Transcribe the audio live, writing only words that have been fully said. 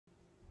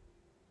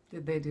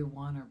Did they do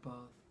one or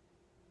both?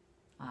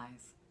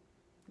 Eyes.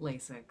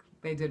 LASIK.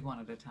 They did one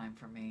at a time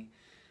for me.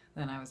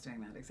 Then I was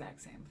doing that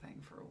exact same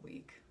thing for a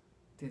week.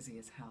 Dizzy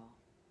as hell.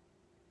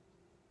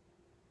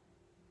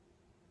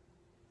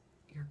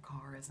 Your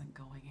car isn't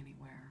going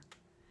anywhere.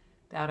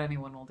 Doubt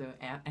anyone will do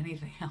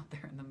anything out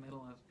there in the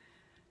middle of...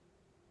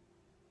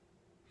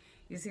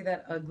 You see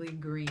that ugly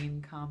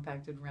green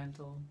compacted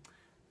rental?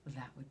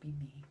 That would be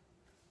me.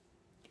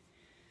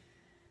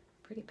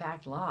 Pretty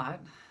packed lot,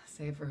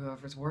 save for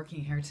whoever's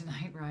working here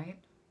tonight, right?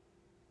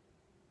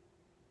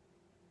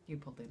 You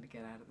pulled in to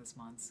get out of this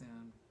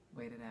monsoon,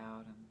 waited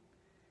out, and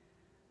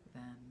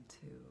then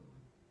to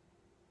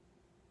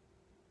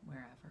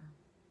wherever.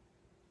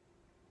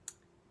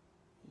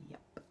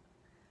 Yep.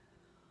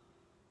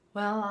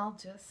 Well, I'll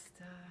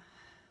just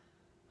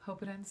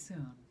hope it ends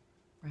soon,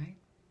 right?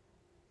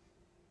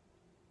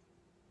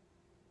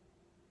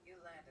 You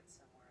landed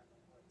somewhere in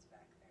the woods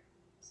back there,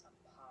 some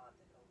pod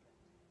that opened.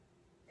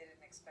 They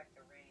didn't expect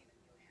the rain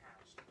and you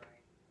hatched,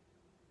 right?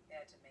 They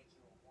had to make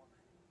you a woman,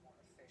 more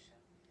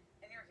efficient.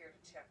 And you're here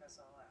to check us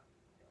all out,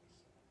 build a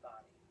human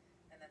body,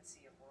 and then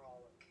see if we're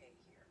all okay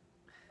here.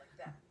 Like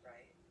that,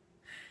 right?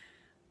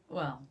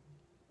 Well,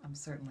 I'm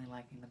certainly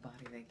liking the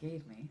body they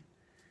gave me.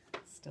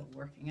 Still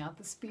working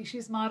out the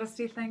species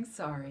modesty thing,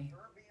 sorry.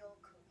 Proverbial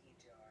cookie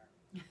jar.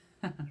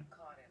 You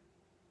caught him.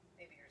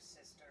 Maybe your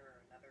sister or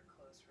another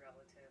close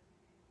relative.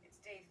 It's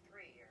day 3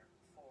 or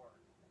 4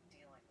 of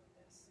dealing with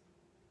this.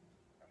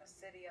 From a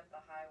city up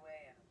the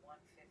highway and a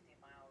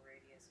 150-mile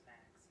radius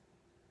max.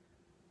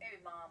 Maybe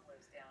mom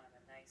lives down in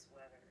the nice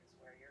weather is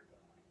where you're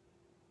going.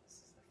 This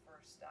is the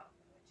first stop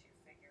in which you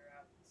figure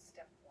out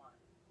step 1.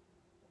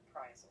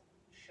 Reprisal.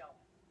 Showing.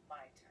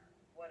 My turn.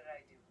 What did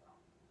I do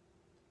wrong?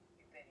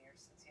 You've been here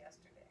since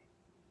yesterday.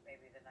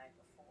 Maybe the night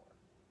before.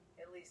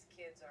 At least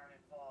kids aren't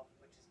involved,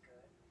 which is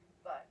good.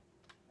 But,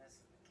 and this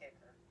is the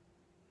kicker,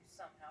 you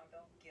somehow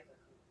don't give a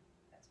hoot,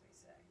 as we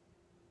say.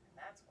 And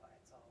that's why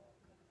it's all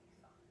going to be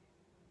fine.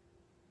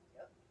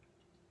 Yep,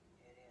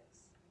 it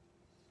is.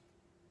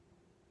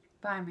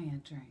 Buy me a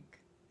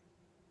drink.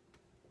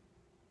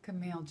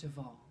 Camille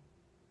Javal.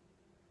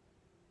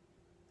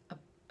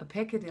 A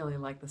Piccadilly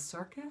like the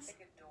circus?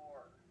 Pick a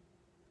door.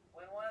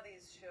 When one of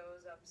these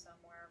shows up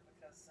somewhere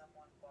because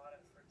someone bought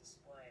it for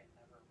display and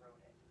never wrote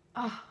it.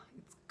 Ah,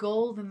 it's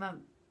gold in the...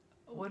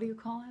 What do you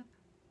call it?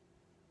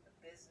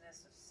 The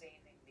business of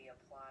saving the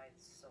applied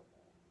soul.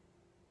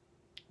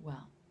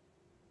 Well,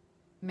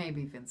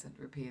 maybe Vincent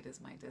Repeat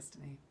is my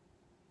destiny.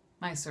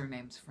 My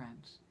surname's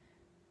French.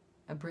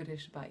 A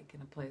British bike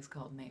in a place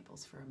called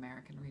Naples for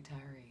American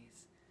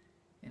retirees.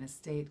 In a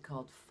state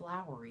called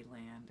Flowery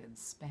Land in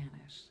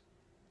Spanish.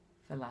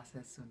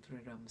 Falaces entre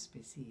hommes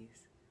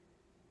species.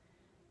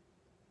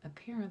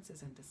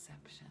 Appearances and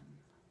deception.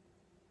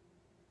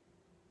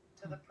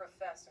 To the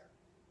professor.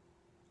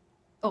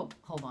 Oh,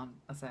 hold on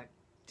a sec.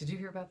 Did you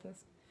hear about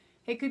this?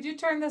 Hey, could you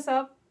turn this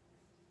up?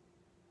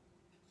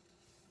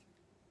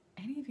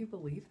 Any of you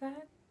believe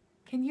that?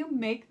 Can you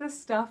make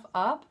this stuff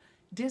up?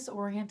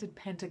 Disoriented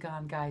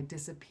Pentagon guy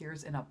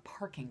disappears in a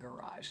parking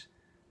garage.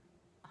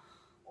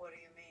 What do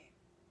you mean?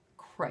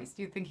 Christ,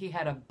 do you think he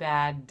had a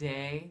bad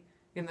day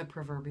in the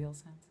proverbial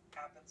sense?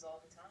 Happens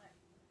all the time.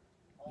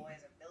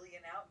 Always a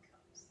million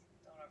outcomes.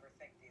 Don't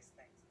overthink these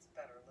things. It's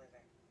better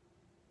living.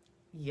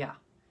 Yeah.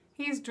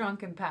 He's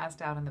drunk and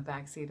passed out in the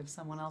backseat of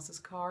someone else's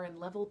car in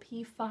level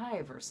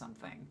P5 or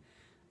something.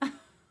 Why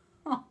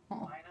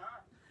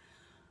not?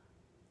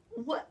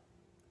 What?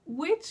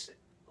 Which?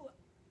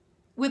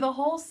 With a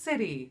whole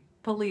city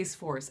police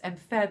force and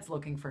feds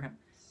looking for him.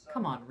 So,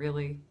 Come on,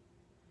 really?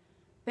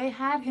 They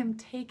had him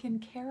taken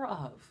care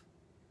of.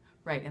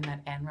 Right, and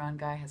that Enron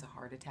guy has a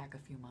heart attack a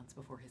few months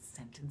before his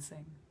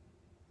sentencing.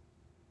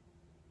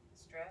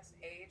 stress,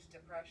 age,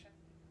 depression.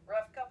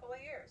 Rough couple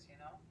of years, you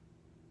know?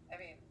 I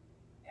mean,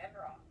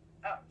 Enron.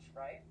 Ouch,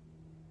 right?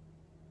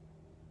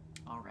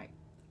 All right.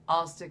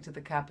 I'll stick to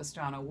the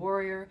Capistrano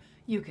Warrior.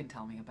 You can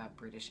tell me about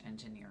British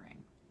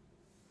engineering.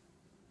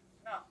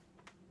 No.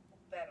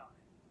 Bet on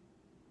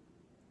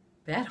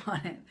it. Bet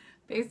on it?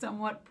 Based on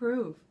what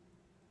proof?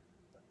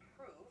 The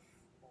proof,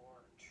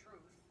 or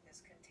truth, is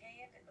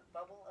contained in the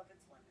bubble of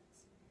its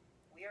limits.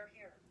 We are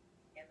here,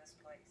 in this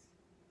place,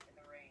 in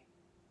the rain.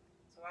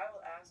 So I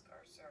will ask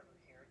our server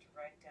here to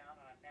write down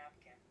on a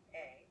napkin,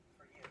 A,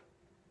 for you,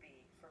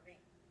 B, for me.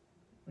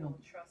 We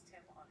will trust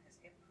him on his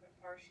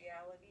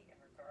impartiality in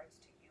regards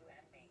to you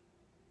and me.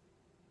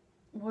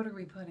 What are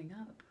we putting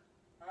up?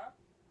 Huh?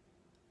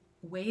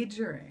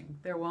 Wagering.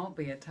 There won't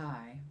be a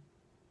tie.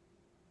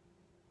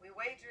 We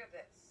wager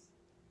this.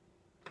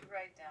 You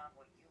write down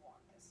what you want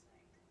this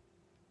night.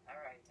 I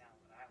write down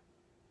what I want.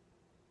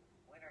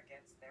 Winner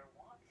gets their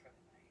want for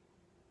the night.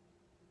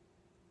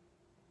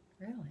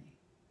 Really?